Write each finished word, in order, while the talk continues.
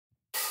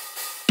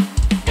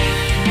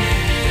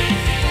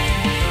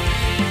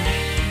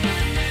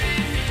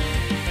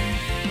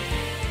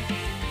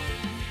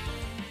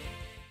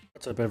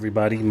What's up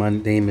everybody, my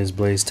name is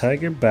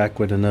Blazetiger, back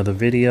with another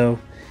video.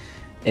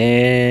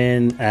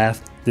 And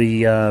after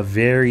the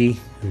very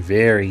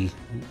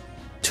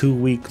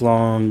 2-week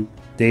long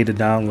data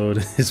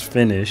download is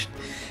finished,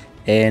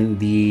 and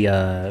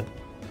the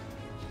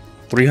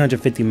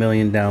 350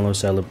 million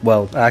download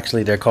well,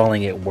 actually they're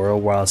calling it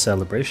Worldwide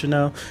Celebration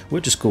now,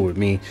 which is cool with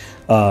me.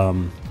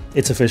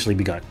 It's officially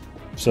begun.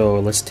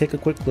 So let's take a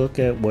quick look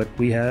at what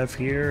we have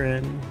here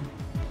and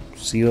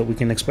see what we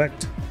can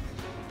expect.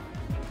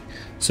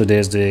 So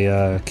there's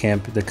the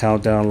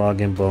countdown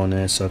login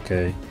bonus,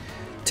 okay.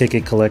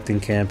 Ticket collecting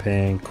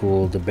campaign,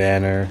 cool. The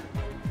banner,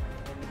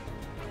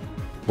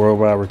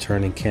 worldwide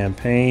returning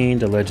campaign,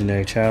 the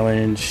legendary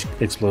challenge,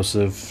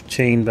 explosive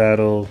chain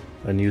battle,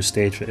 a new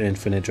stage for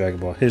infinite Dragon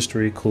Ball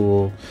history,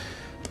 cool.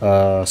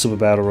 Super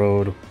Battle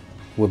Road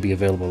will be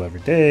available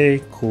every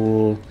day,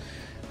 cool.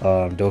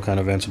 Dokkan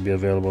events will be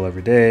available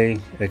every day.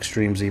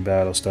 Extreme Z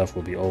battle stuff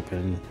will be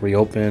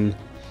reopened.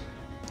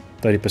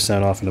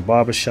 30% off in the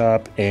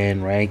barbershop,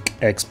 and rank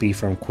XP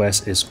from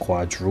quest is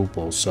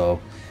quadruple. So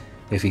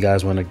if you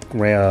guys want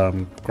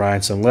to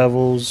grind some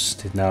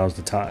levels, now's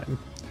the time.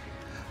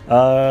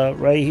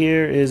 Right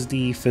here is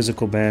the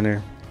physical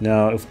banner.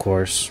 Now, of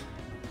course,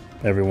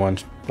 everyone,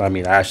 I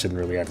mean, I shouldn't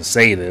really have to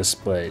say this,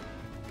 but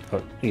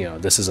you know,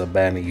 this is a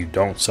banner you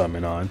don't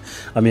summon on.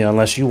 I mean,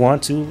 unless you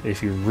want to.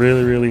 If you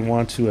really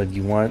want to, and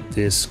you want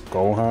this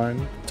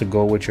Gohan to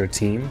go with your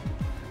team,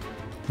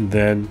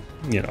 then,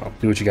 you know,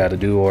 do what you got to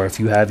do. Or if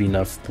you have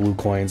enough blue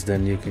coins,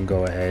 then you can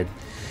go ahead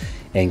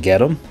and get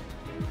them.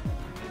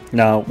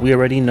 Now, we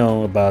already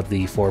know about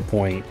the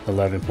 4.11.1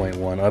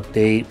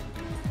 update.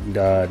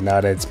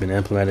 Now that it's been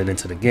implemented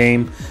into the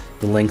game,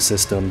 the link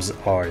systems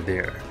are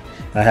there.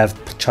 I've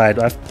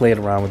played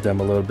around with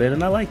them a little bit,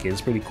 and I like it.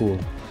 It's pretty cool.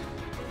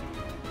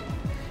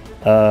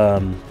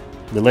 The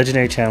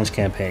legendary challenge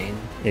campaign,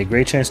 a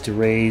great chance to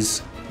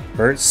raise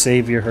Earth's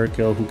Savior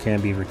Hercule, who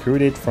can be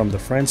recruited from the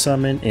friend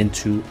summon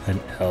into an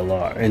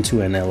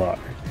LR.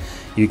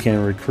 You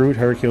can recruit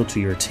Hercule to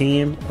your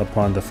team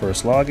upon the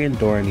first login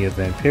during the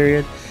event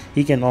period.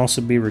 He can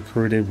also be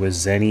recruited with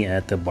Zenny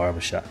at the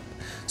barbershop.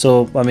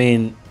 So, I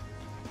mean,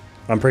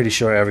 I'm pretty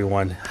sure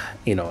everyone,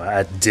 you know,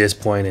 at this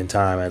point in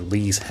time, at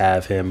least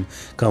have him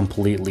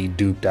completely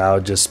duped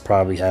out. Just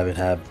probably haven't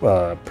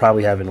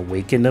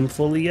awakened him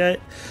fully yet.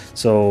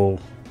 So,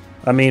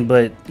 I mean,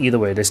 but either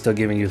way, they're still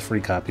giving you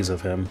free copies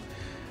of him,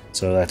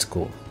 so that's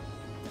cool.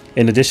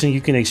 In addition,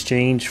 you can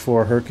exchange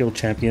for Hercule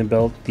Champion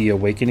Belt the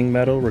Awakening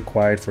Medal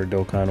required for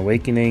Dokkan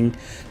Awakening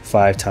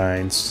 5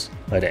 times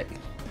a day.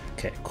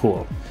 Okay,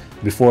 cool.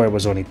 Before it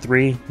was only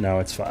 3, now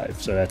it's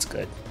 5, so that's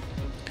good.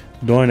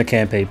 During the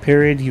campaign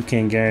period,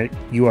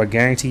 you are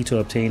guaranteed to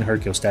obtain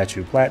Hercule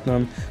Statue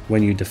Platinum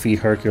when you defeat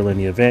Hercule in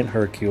the event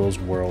Hercule's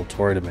World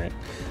Tournament.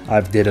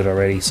 I've did it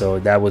already, so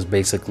that was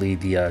basically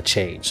the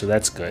change, so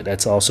that's good.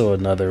 That's also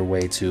another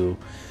way to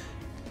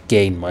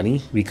gain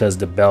money, because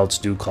the belts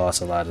do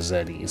cost a lot of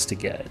Zennies to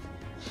get.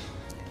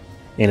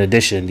 In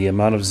addition, the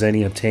amount of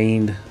Zenny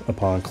obtained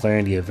upon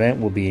clearing the event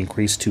will be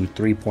increased to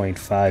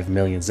 3.5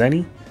 million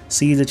Zenny.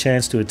 Seize the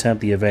chance to attempt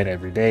the event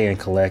every day and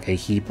collect a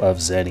heap of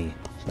Zenny.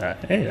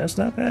 Hey, that's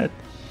not bad.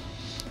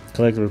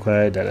 Collect the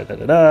required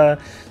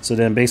So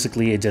then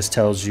basically it just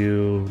tells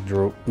you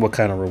what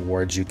kind of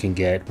rewards you can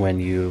get when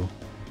you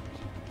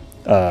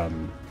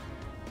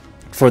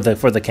for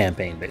the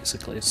campaign,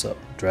 basically. So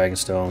Dragon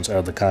Stones,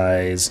 Elder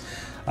Kai's,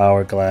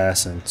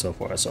 Hourglass, and so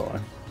forth and so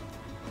on.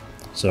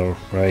 So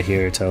right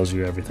here it tells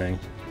you everything.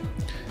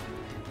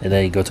 And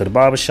then you go to the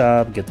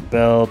barbershop, get the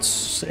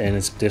belts, and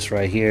it's this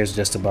right here is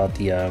just about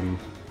the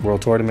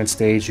World Tournament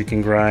stage you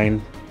can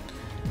grind.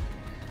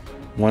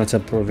 1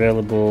 attempt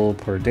available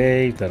per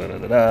day.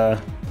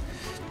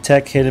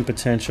 Tech Hidden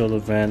Potential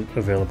event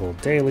available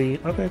daily.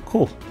 Okay,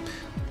 cool.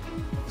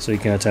 So you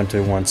can attempt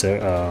it once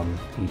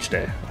each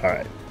day.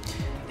 Alright.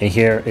 And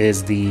here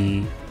is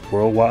the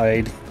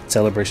Worldwide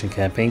Celebration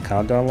campaign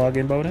countdown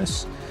login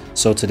bonus.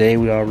 So today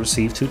we all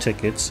received 2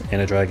 tickets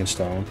and a Dragon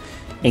Stone.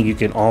 And you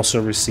can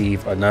also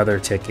receive another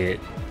ticket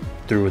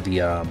through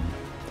the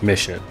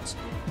missions.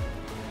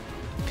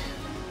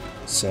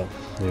 So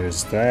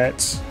there's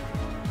that.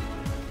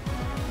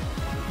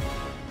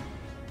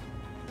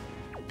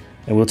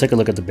 And we'll take a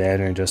look at the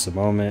banner in just a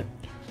moment.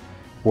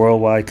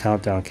 Worldwide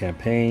Countdown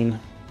Campaign.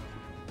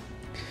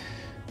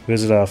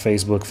 Visit our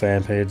Facebook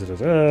fan page.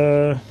 Okay,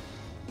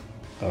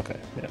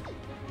 yeah.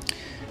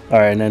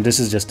 Alright, and then this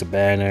is just a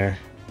banner.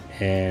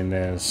 And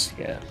there's,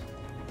 yeah.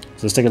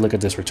 So let's take a look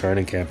at this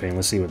returning campaign.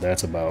 Let's see what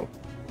that's about.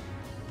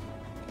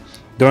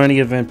 During the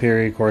event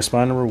period,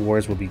 corresponding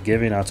rewards will be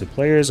given out to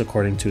players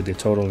according to the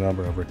total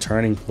number of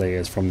returning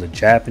players from the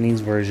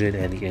Japanese version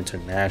and the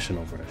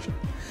international version.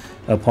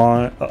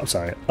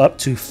 Up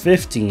to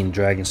 15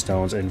 Dragon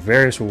Stones and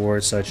various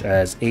rewards such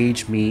as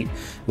Age Meat,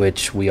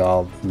 which we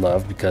all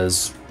love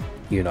because,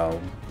 you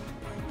know,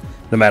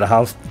 no matter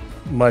how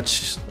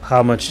much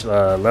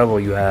level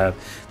you have,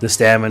 the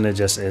stamina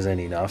just isn't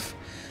enough.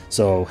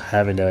 So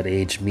having that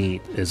Age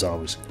Meat is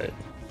always good.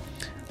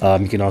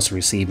 You can also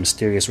receive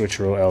Mysterious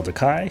Ritual Elder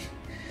Kai,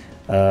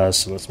 So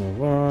let's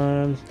move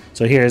on.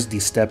 So here's the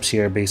steps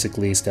here.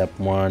 Basically, step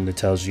 1 that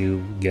tells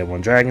you get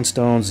 1 dragon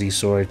stone, Z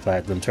sword,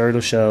 platinum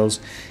turtle shells,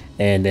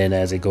 and then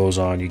as it goes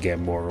on, you get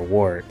more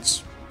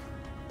rewards.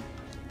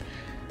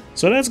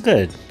 So that's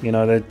good. You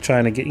know, they're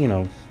trying to get, you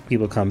know,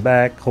 people come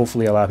back.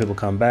 Hopefully a lot of people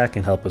come back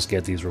and help us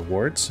get these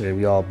rewards.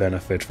 We all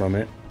benefit from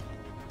it.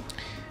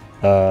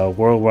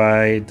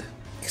 Worldwide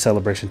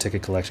Celebration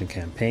Ticket Collection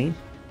Campaign.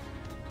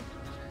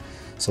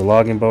 So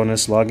login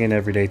bonus, log in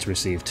every day to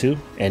receive 2,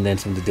 and then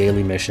from the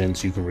daily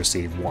missions you can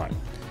receive 1.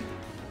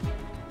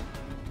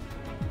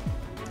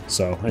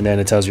 So, and then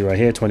it tells you right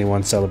here,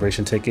 21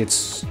 celebration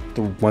tickets.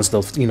 Once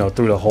the, you know,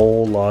 through the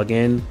whole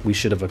login, we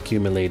should have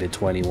accumulated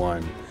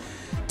 21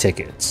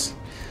 tickets.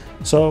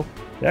 So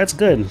that's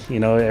good.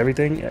 You know,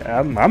 everything.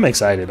 I'm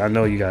excited. I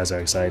know you guys are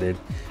excited.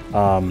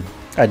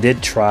 I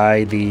did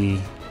try the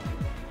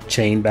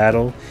chain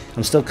battle.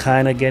 I'm still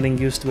kind of getting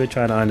used to it,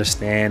 trying to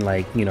understand,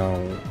 like, you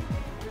know,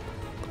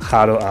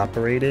 how to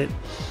operate it.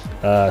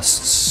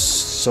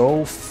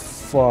 So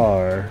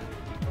far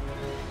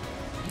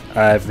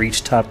I've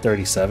reached top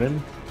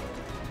 37,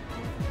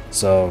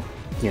 so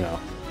you know,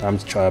 I'm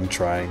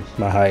trying.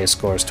 My highest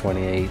score is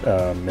 28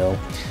 mil,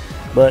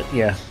 but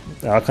yeah,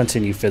 I'll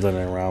continue fiddling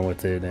around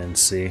with it and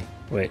see.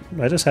 Wait,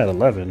 I just had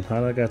 11.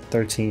 How did I got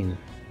 13?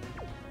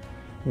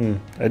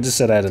 I just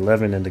said I had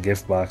 11 in the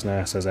gift box. Now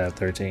it says I have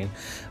 13.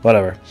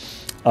 Whatever.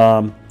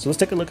 So let's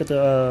take a look at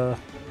the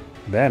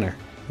banner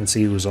and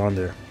see who's on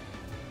there.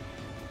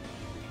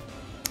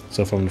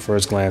 So from the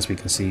first glance, we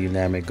can see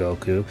Namek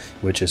Goku,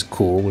 which is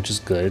cool, which is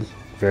good.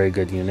 Very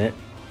good unit.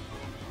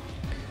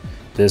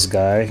 This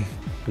guy,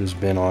 who's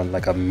been on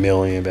like a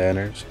million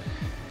banners.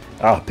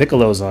 Oh,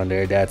 Piccolo's on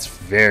there. That's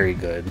very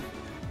good.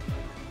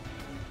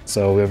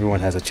 So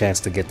everyone has a chance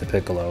to get the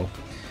Piccolo.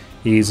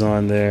 He's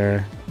on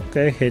there.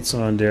 Okay, Hit's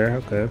on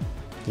there. Okay.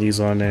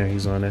 He's on there,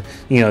 he's on there.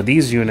 You know,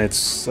 these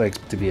units,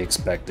 like, to be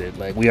expected.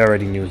 Like, we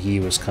already knew he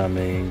was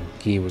coming.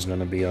 He was going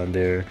to be on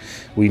there.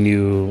 We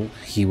knew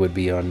he would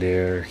be on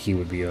there. He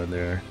would be on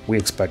there. We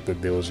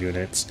expected those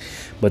units.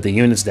 But the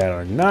units that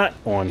are not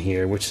on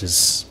here, which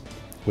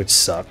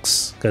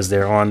sucks, because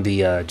they're on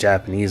the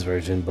Japanese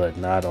version, but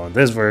not on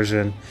this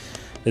version,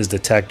 is the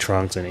Tech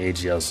Trunks and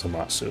AGL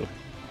Zamasu.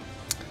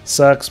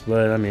 Sucks,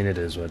 but, I mean, it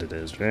is what it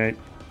is, right?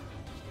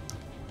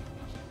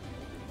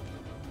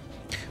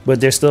 But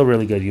they're still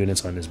really good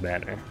units on this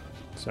banner.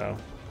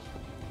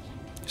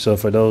 So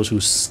for those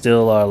who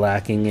still are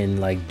lacking in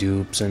like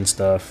dupes and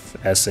stuff,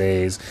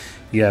 essays,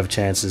 you have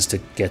chances to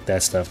get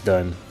that stuff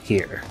done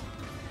here.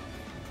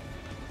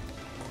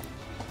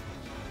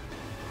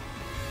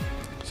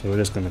 So we're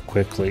just going to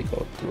quickly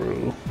go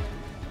through.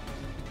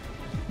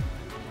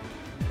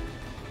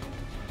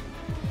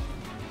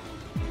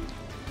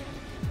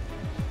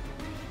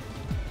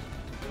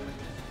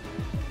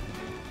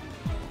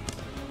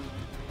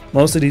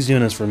 Most of these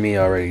units for me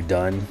are already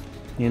done,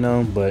 you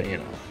know, but you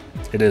know,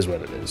 it is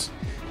what it is.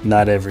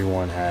 Not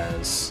everyone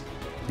has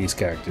these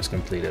characters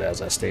completed,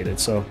 as I stated,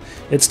 so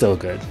it's still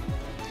good.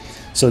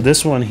 So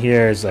this one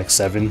here is like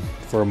 7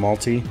 for a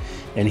multi,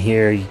 and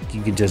here you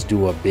can just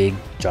do a big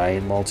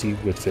giant multi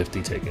with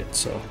 50 tickets,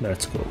 so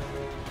that's cool.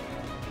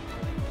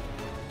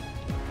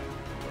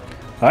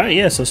 Alright,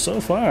 yeah, so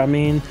far, I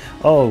mean,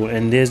 oh,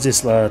 and there's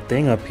this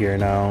thing up here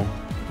now.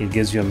 It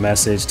gives you a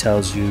message,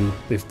 tells you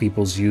if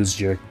people's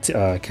used your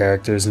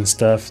characters and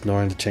stuff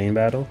during the chain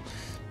battle.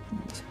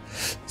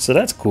 So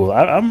that's cool.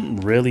 I'm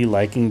really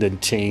liking the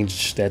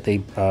change that they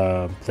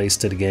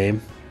placed to the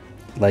game.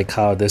 Like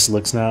how this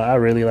looks now. I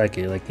really like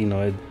it. Like, you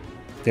know,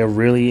 they're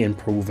really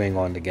improving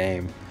on the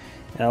game.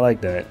 And I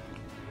like that.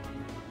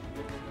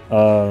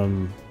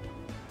 Oh,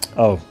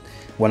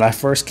 when I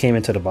first came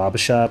into the barber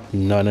shop,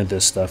 none of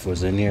this stuff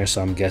was in here.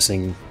 So I'm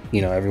guessing,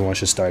 you know, everyone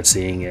should start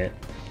seeing it.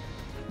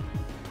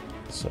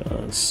 So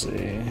let's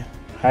see.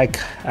 I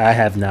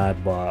have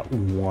not bought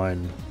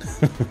one.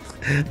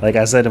 Like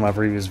I said in my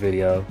previous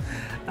video,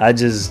 I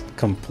just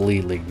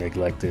completely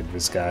neglected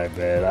this guy,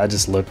 man. I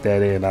just looked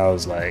at it and I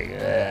was like,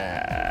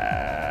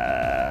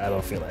 I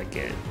don't feel like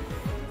it.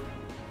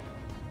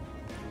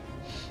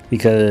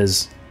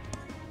 Because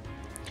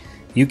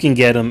you can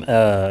get him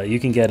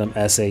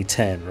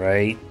SA10,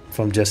 right?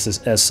 From just this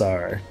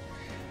SR.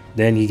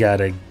 Then you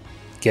gotta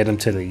get him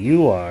to the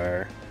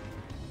UR.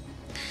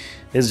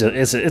 It's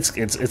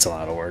a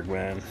lot of work,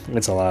 man.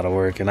 It's a lot of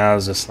work, and I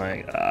was just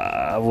like,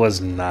 I was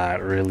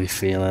not really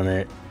feeling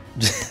it.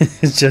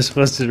 It just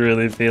wasn't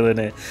really feeling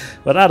it.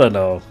 But I don't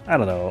know.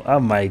 I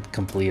might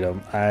complete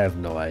them. I have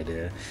no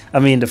idea. I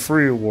mean, the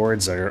free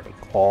rewards are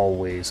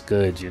always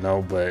good, you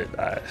know. But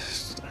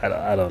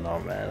I don't know,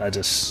 man.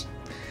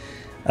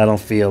 I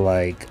don't feel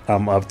like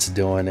I'm up to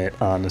doing it,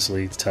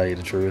 honestly, to tell you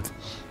the truth.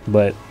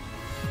 But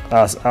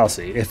I'll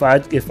see. If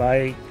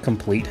I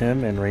complete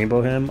him and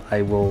rainbow him,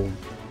 I will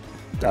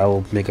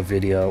make a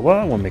video. Well,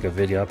 I won't make a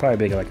video. I'll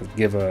probably make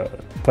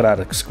put out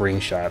a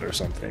screenshot or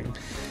something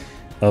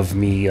of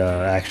me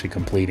actually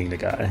completing the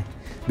guy,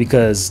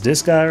 because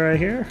this guy right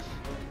here,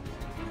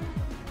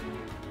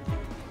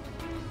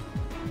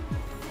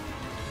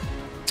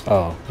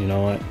 oh, you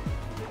know what?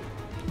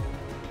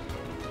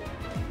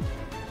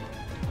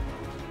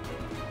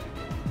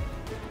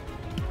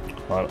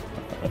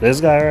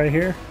 This guy right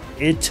here,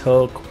 it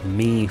took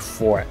me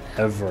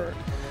forever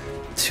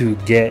to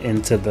get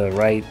into the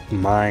right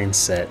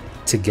mindset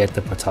to get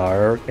the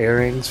Patara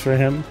earrings for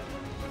him,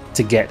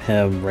 to get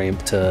him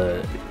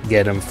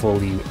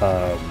fully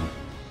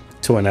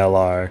to an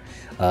LR,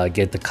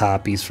 get the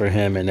copies for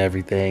him and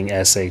everything,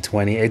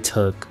 SA20. It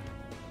took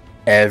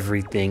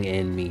everything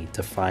in me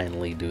to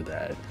finally do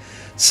that.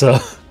 So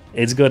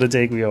it's going to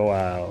take me a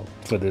while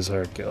for this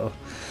Hercule.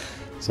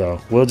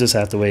 So we'll just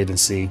have to wait and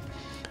see.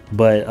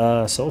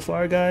 But so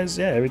far, guys,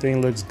 yeah,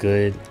 everything looks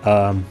good.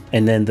 And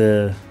then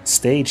the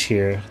stage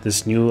here,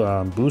 this new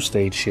boost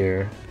stage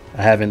here,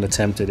 I haven't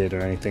attempted it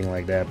or anything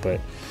like that, but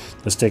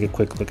let's take a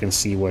quick look and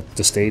see what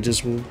the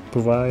stages will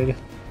provide.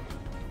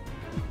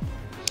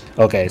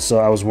 Okay, so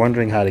I was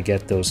wondering how to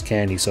get those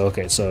candies. So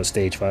okay, so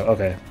stage 5.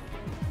 Okay,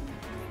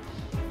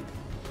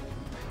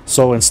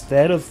 so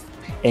instead of,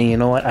 and you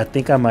know what, I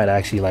think I might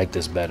actually like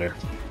this better.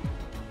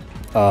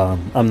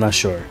 I'm not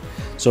sure.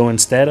 So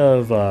instead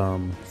of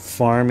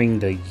farming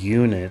the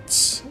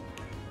units,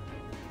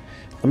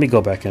 let me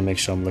go back and make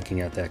sure I'm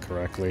looking at that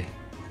correctly.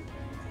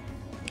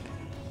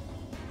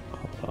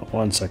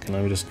 1 second,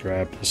 let me just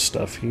grab this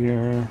stuff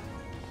here.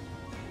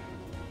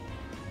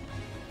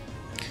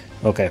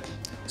 Okay,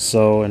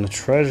 so in the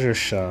treasure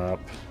shop,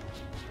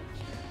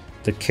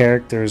 the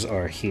characters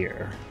are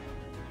here.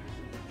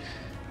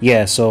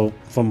 Yeah, so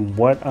from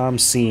what I'm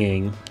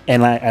seeing,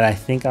 and I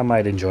think I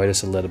might enjoy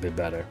this a little bit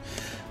better.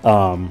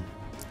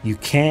 You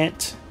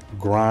can't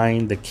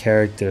grind the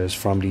characters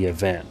from the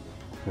event,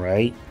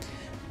 right?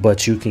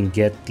 But you can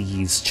get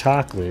these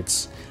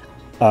chocolates.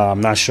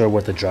 I'm not sure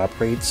what the drop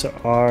rates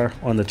are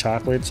on the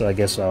chocolate, so I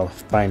guess I'll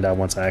find out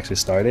once I actually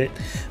start it.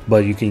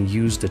 But you can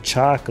use the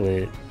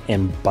chocolate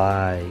and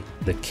buy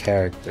the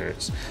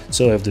characters.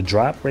 So if the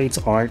drop rates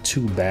aren't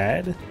too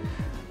bad,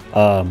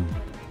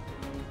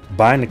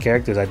 buying the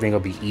characters I think will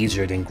be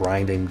easier than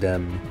grinding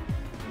them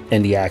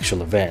in the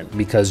actual event,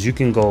 because you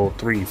can go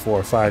 3,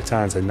 4, 5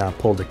 times and not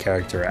pull the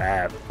character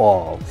at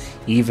all,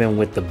 even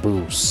with the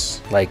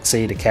boosts. Like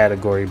say the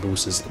category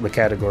boost is the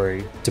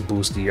category to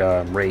boost the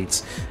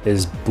rates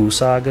is Boo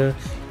Saga.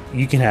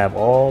 You can have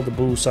all the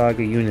Boo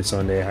Saga units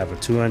on there, have a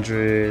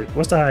 200,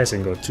 what's the highest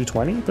and go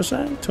 220%,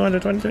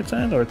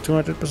 220%, or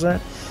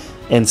 200%,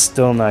 and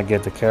still not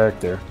get the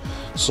character.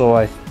 So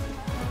I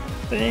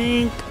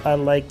think I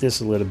like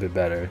this a little bit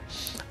better.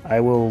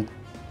 I will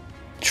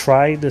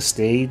try the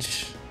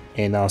stage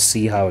and I'll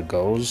see how it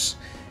goes,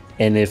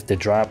 and if the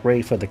drop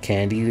rate for the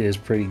candy is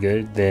pretty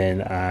good,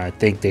 then I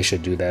think they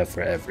should do that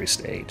for every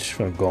stage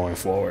from going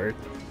forward.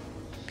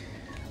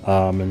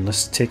 And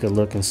let's take a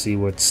look and see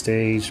what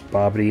stage.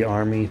 Bobbity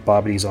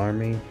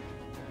Army.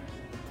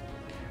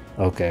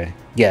 Okay,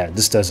 yeah,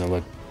 this doesn't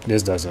look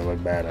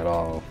bad at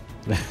all.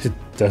 It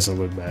doesn't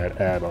look bad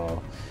at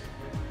all.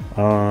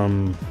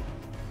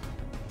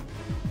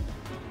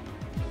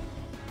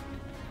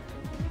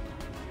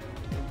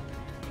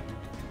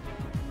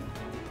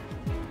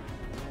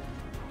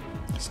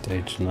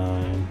 Stage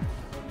 9.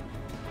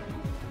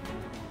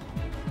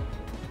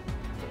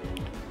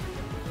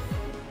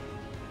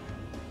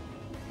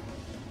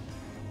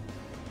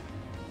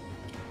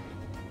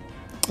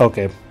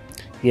 Okay,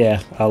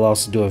 yeah, I'll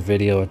also do a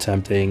video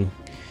attempting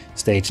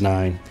stage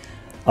 9.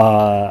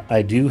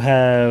 I do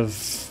have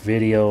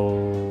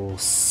video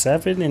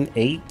 7 and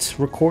 8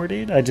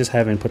 recorded. I just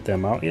haven't put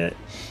them out yet.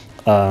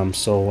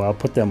 So I'll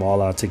put them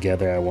all out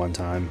together at one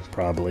time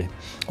probably,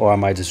 or I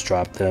might just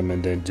drop them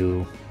and then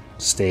do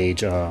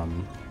stage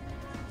 9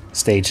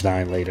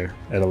 later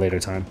at a later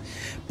time.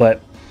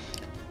 But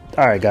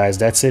all right, guys,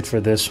 that's it for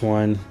this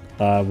one.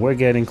 We're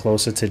getting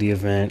closer to the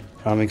event.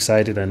 I'm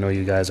excited. I know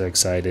you guys are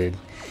excited,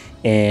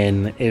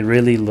 and it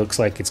really looks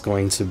like it's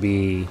going to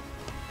be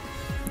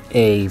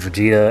a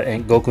Vegeta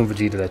and Goku and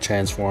Vegeta that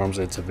transforms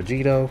into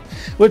Vegito,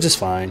 which is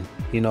fine.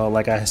 You know,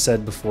 like I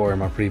said before in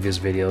my previous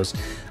videos,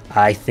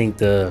 I think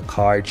the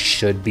card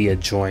should be a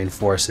joined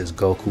forces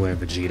Goku and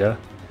Vegeta.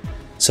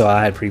 So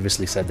I had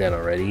previously said that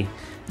already,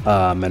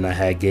 and I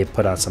had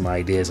put out some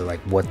ideas of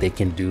like what they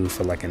can do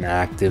for like an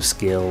active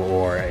skill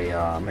or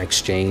a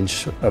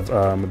exchange of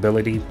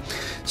ability.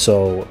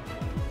 So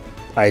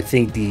I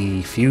think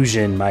the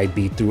fusion might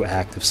be through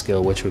active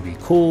skill, which would be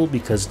cool,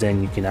 because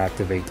then you can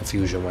activate the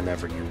fusion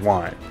whenever you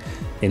want,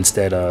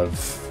 instead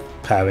of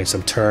having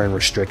some turn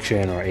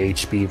restriction or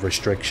HP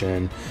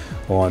restriction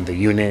on the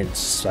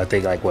units. I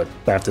think like what,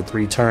 after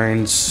 3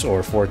 turns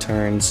or 4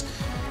 turns,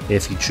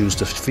 if you choose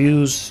to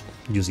fuse,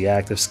 use the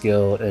active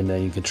skill, and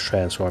then you can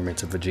transform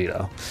into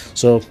Vegeta.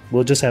 So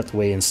we'll just have to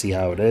wait and see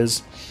how it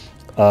is.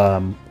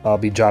 I'll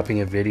be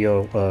dropping a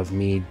video of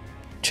me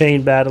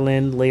chain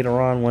battling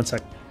later on once I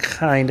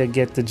kind of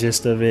get the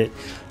gist of it,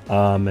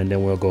 and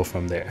then we'll go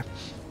from there.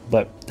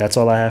 But that's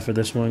all I have for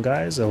this one,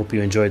 guys. I hope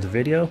you enjoyed the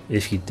video.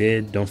 If you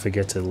did, don't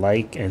forget to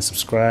like and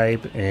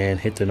subscribe and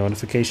hit the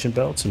notification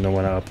bell to know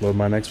when I upload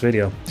my next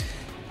video.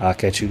 I'll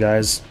catch you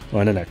guys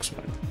on the next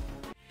one.